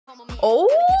Oh!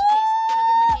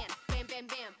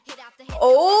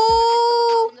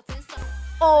 Oh!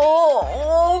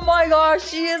 Oh my gosh,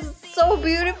 she is so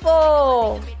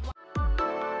beautiful!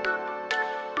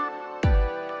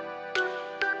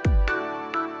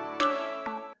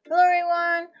 Hello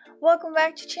everyone, welcome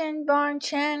back to Chen Barn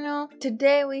channel.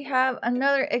 Today we have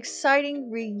another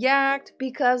exciting react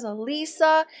because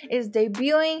Lisa is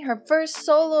debuting her first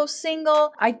solo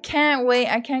single. I can't wait.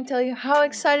 I can't tell you how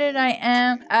excited I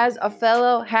am as a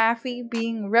fellow halfie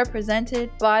being represented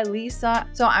by Lisa.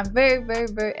 So I'm very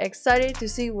excited to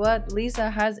see what Lisa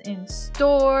has in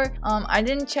store. I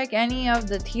didn't check any of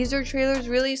the teaser trailers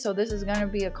really, so this is gonna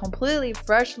be a completely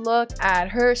fresh look at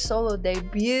her solo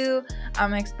debut.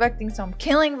 I'm expecting some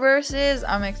killing verses.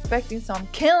 I'm expecting some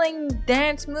killing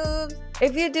dance moves.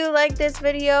 If you do like this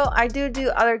video, I do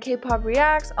other K-pop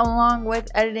reacts along with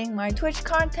editing my Twitch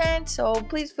content, so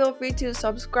please feel free to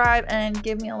subscribe and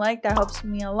give me a like. That helps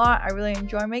me a lot. I really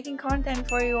enjoy making content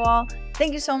for you all.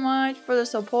 Thank you so much for the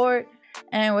support,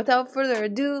 and without further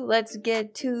ado, let's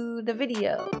get to the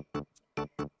video.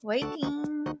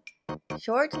 Waiting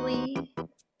shortly.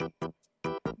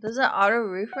 Does it auto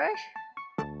refresh?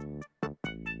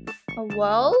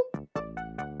 Well,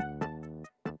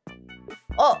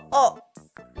 oh,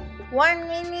 1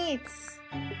 minute.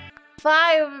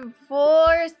 5,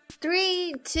 4,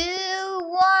 3, 2,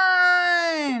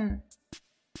 1,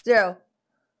 0.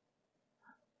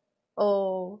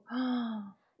 Oh,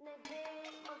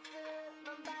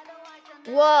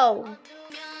 whoa.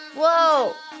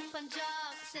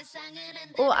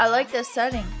 Oh, I like the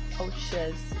setting. Oh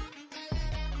shiz.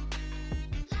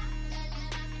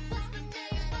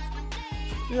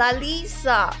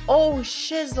 LALISA. Oh,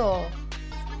 shizzle.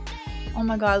 Oh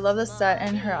my god, I love the set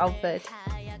and her outfit.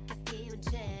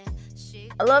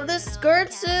 I love this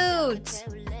skirt suit.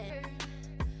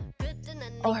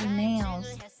 Oh, her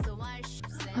nails.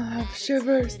 I have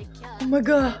shivers. Oh my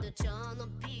god.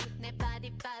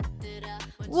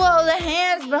 Whoa, the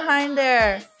hands behind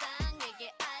there.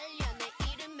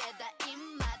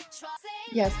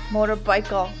 Yes,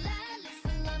 motorcycle.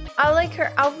 I like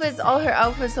her outfits, all her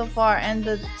outfits so far, and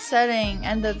the setting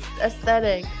and the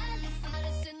aesthetic.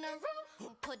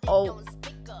 Oh,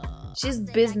 she's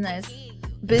business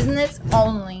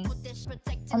only.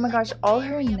 Oh my gosh, all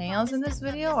her nails in this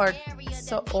video are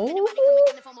so oh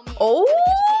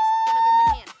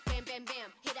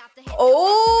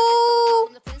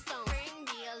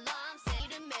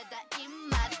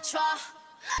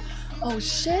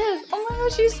shit. Oh my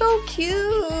gosh, she's so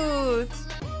cute.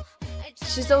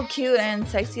 She's so cute and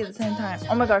sexy at the same time.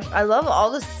 Oh my gosh, I love all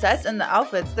the sets and the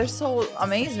outfits. They're so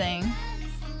amazing.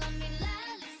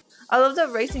 I love the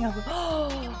racing outfit.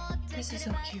 Oh, this is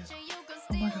so cute.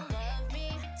 Oh my gosh.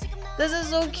 This is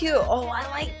so cute. Oh, I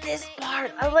like this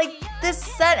part. I like this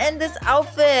set and this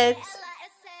outfit.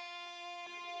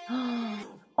 Oh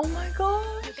my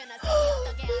gosh.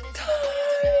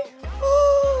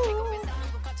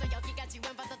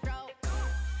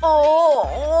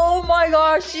 Oh my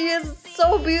gosh, she is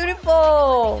so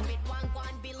beautiful.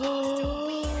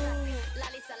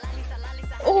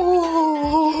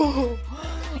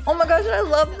 Oh my gosh, I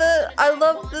love the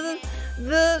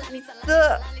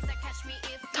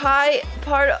Thai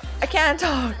part. I can't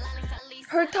talk.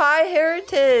 Her Thai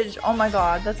heritage. Oh my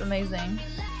god, that's amazing.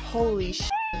 Holy shit.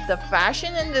 The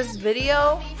fashion in this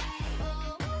video.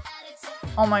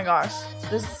 Oh my gosh,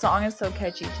 this song is so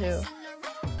catchy too.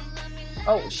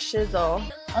 Oh, shizzle.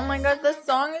 Oh my god, the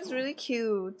song is really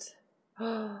cute.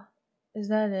 Is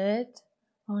that it?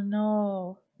 Oh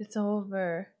no, it's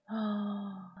over.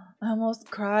 I almost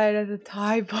cried at the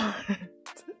Thai part.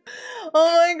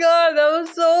 Oh my god, that was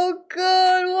so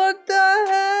good. What the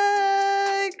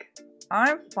heck?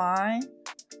 I'm fine.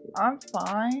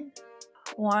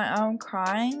 Why I'm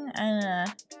crying in a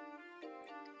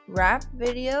rap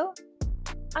video?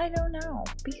 I don't know,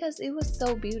 because it was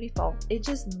so beautiful. It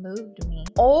just moved me.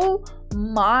 Oh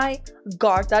my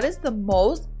god, that is the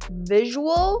most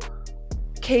visual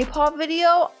K-pop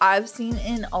video I've seen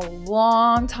in a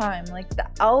long time. Like the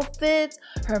outfits,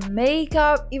 her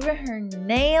makeup, even her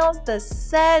nails, the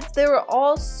sets, they were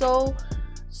all so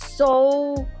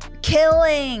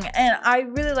killing. And I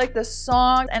really like the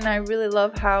song, and I really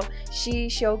love how she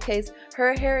showcased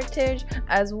her heritage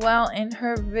as well in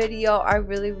her video. I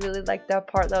really like that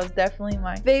part. That was definitely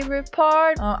my favorite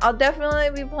part. I'll definitely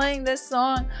be playing this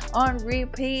song on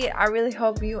repeat. I really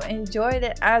hope you enjoyed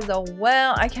it as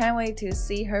well. I can't wait to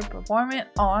see her perform it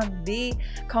on the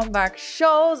comeback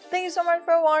shows. Thank you so much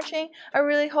for watching. I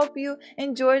really hope you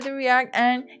enjoyed the react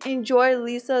and enjoy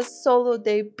Lisa's solo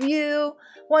debut.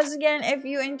 Once again, if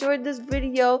you enjoyed this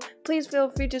video, please feel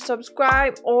free to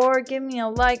subscribe or give me a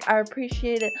like. I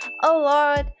appreciate it a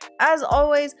lot. As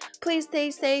always, please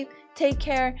stay safe, take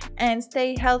care, and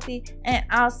stay healthy, and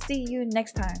I'll see you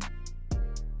next time.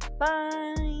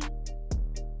 Bye.